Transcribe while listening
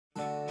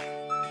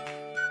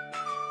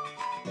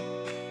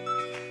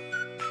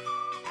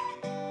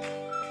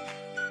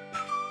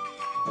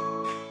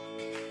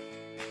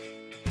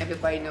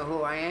everybody know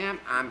who I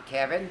am. I'm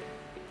Kevin.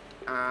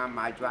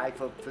 I drive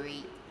for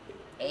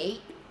 3-8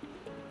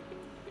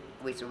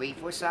 with the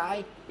reefer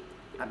side.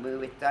 I've been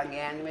with Doug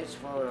Andrus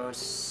for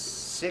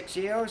 6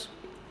 years.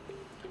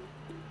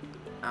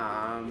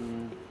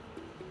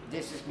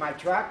 This is my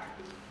truck.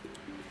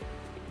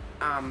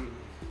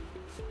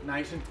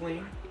 Nice and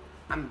clean.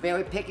 I'm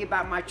very picky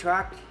about my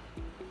truck.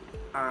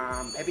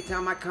 Every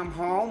time I come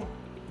home,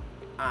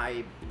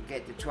 I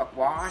get the truck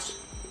washed,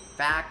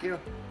 vacuum,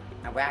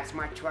 I wax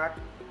my truck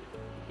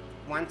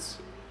once,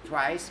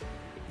 twice.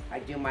 I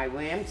do my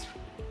rims,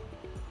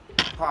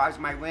 polish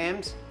my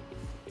rims.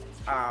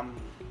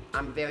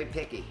 I'm very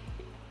picky.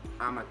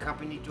 I'm a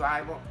company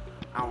driver.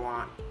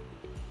 I'm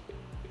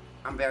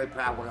very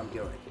proud of what I'm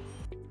doing.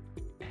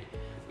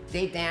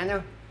 Dave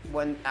Danner,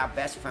 our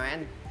best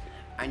friend.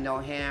 I know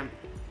him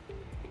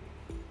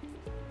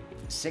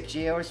 6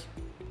 years.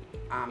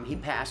 He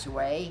passed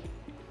away.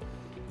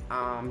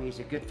 He's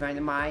a good friend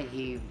of mine.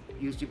 He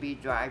used to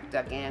drive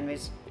Doug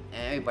Andrus,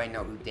 and everybody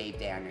knows who Dave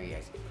Danner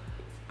is.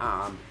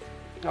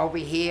 Over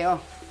here,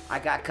 I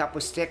got a couple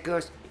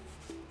stickers.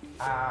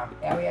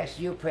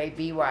 LSU play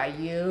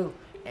BYU,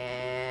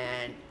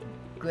 and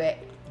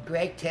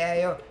Greg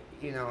Taylor,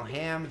 you know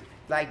him,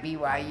 like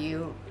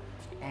BYU.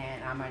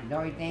 And I'm a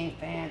Notre Dame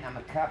fan, I'm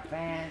a Cup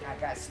fan. I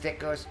got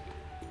stickers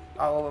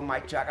all over my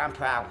truck. I'm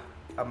proud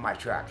of my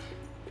truck.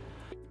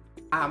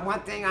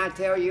 One thing I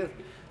tell you,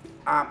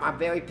 I'm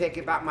very picky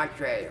about my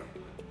trailer.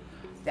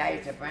 That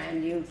is a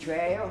brand new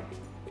trailer.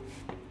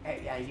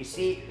 And you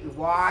see,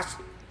 washed,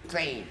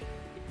 clean.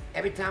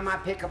 Every time I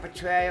pick up a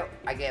trailer,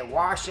 I get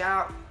wash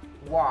out,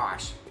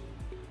 wash.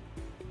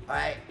 All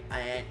right,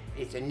 and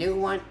it's a new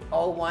one,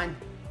 old one,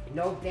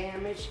 no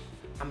damage.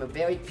 I'm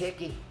very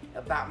picky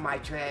about my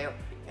trailer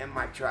and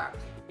my truck.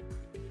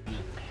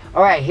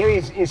 All right, here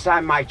is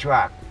inside my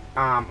truck.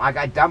 I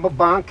got double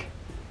bunk.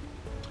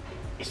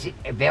 It's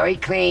very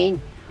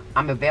clean.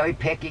 I'm a very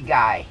picky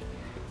guy.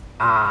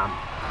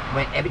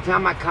 Every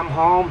time I come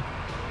home,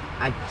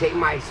 I take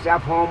my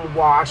stuff home,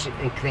 wash it,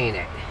 and clean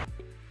it.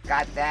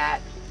 Got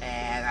that,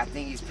 and I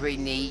think it's pretty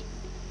neat.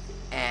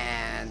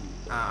 And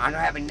I don't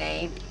have a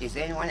name. Does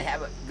anyone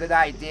have a good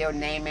idea of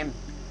naming?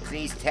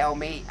 Please tell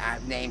me. I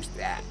have names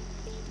that.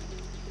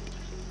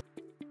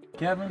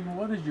 Kevin,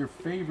 what is your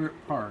favorite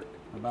part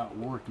about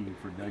working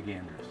for Doug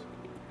Andrus?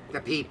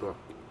 The people.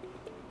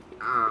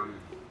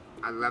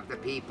 I love the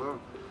people.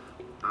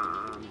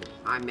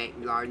 I make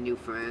a lot of new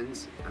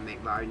friends. I make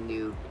a lot of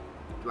new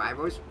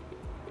drivers.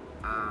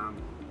 I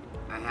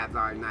have a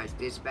lot of nice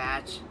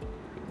dispatch.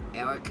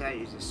 Erica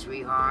is a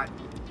sweetheart.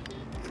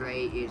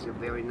 Clay is a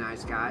very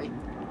nice guy.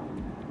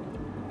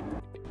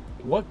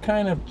 What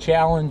kind of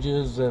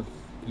challenges have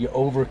you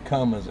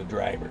overcome as a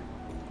driver?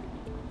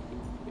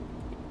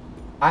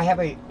 I have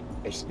a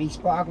speech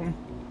problem,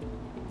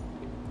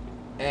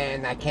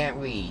 and I can't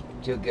read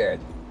too good.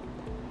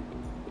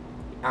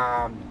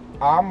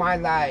 All my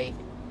life,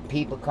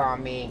 people call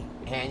me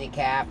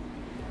handicapped,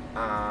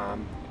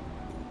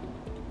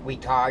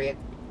 retarded.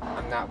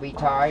 I'm not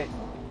retarded.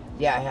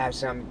 Yeah, I have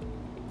some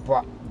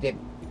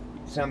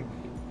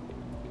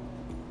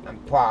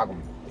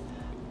problem.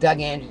 Doug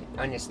Andrus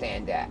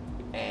understand that,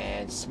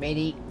 and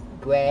Smitty,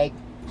 Greg,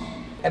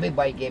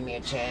 everybody gave me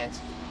a chance.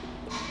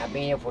 I've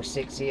been here for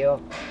 6 years,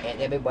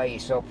 and everybody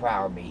is so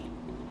proud of me.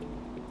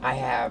 I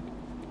have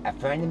a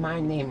friend of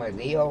mine named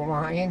Leo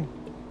Ryan.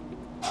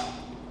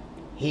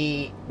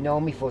 He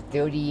known me for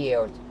 30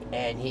 years,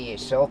 and he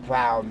is so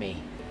proud of me.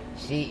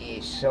 She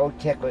is so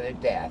tickled to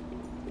death.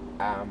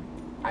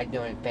 I'm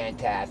doing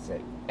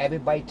fantastic.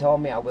 Everybody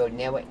told me I will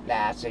never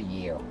last a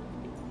year.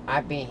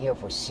 I've been here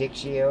for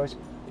 6 years.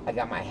 I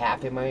got my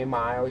 500,000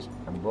 miles.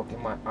 I'm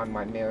working on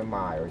my million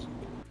miles.